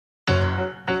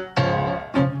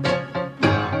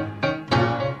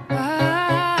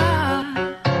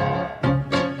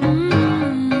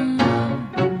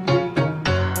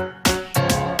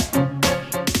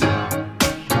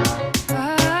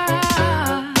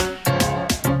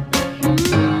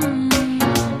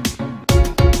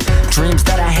Dreams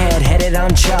that I had, headed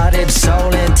uncharted,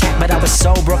 soul intact, but I was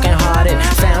so broken-hearted.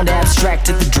 Found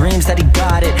abstracted the dreams that he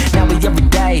got it. Now we every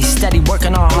day, steady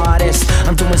working our hardest.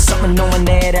 I'm doing something no one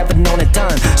had ever known it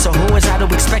done. So who was I to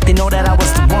expect? They know that I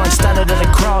was the one. Started at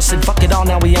a cross and fuck it all,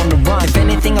 now we on the run. If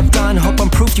anything I've done, hope I'm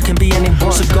proof you can be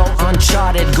anyone. So go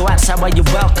uncharted, go outside while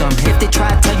you're welcome. If they try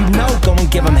to tell you no, go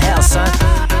and give them hell, son.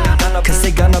 Cause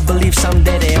they gonna believe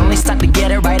someday. They only start to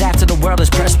get it right after the world has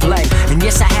pressed play. And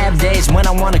yes, I have days when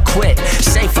I wanna quit.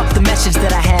 Say fuck the message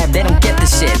that I have. They don't get the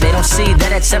shit. They don't see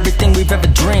that it's everything we've ever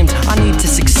dreamed. I need to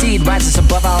succeed, rises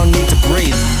above, I don't need to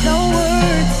breathe. No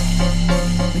words,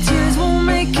 but tears won't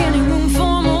make any room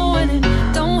for more when it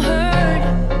don't hurt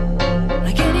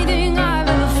like anything I've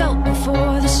ever felt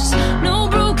before. This is no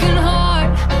broken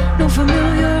heart, no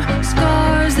familiar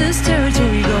scars. This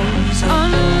territory goes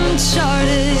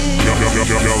uncharted.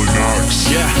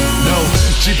 Yeah, no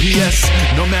GPS,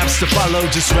 no maps to follow,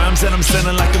 just rhymes that I'm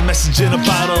sending like a message in a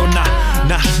bottle. Nah,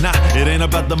 it ain't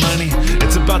about the money,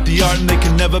 it's about the art, and they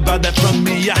can never buy that from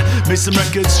me. Yeah, made some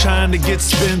records trying to get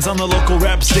spins on the local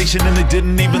rap station, and they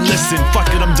didn't even listen. Fuck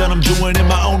it, I'm done, I'm doing it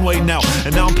my own way now.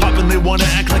 And now I'm popping, they wanna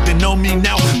act like they know me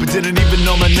now, but didn't even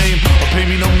know my name or pay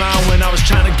me no mind when I was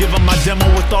trying to give them my demo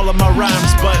with all of my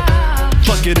rhymes. But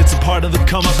fuck it, it's a part of the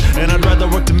come up, and I'd rather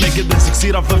work to make it than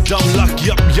succeed off of dumb luck.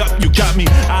 Yup, you got me.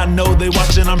 I know they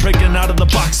watching, I'm breaking out of the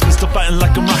box, but still fighting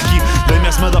like I'm Rocky. Lame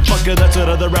ass motherfucker, that's what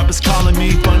other rappers calling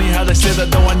me. Funny how they say that,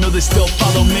 though I know they still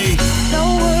follow me.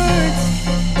 No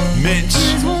words, Mitch.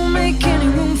 tears won't make any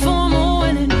room for more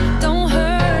when it don't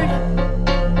hurt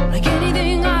like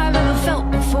anything I've ever felt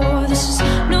before. This is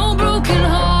no broken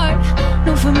heart,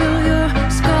 no familiar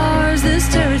scars. This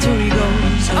territory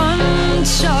goes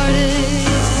uncharted.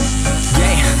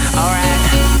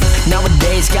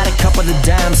 Nowadays, got a couple of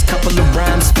dimes, couple of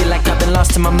rhymes. Feel like I've been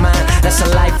lost in my mind. That's a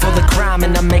life full of crime,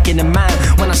 and I'm making it mine.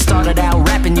 When I started out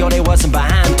rapping, yo, they wasn't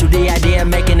behind. To the idea of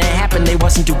making it happen, they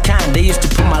wasn't too kind. They used to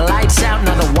put my lights out,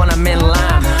 now the one I'm in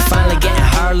line. Finally getting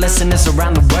heard, listeners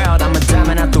around the world. I'm a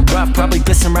diamond out the rough, probably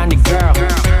glisten around your girl.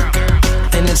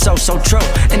 And it's so true,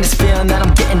 and this feeling that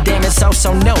I'm getting, damn, it's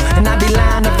so new. And I'd be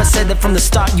lying if I said that from the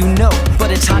start you know.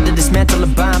 But it's hard to dismantle a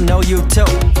bomb, know you too.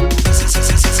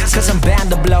 Cause I'm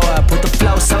bound to blow up with the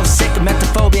flow so sick, the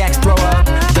metaphobiacs throw up.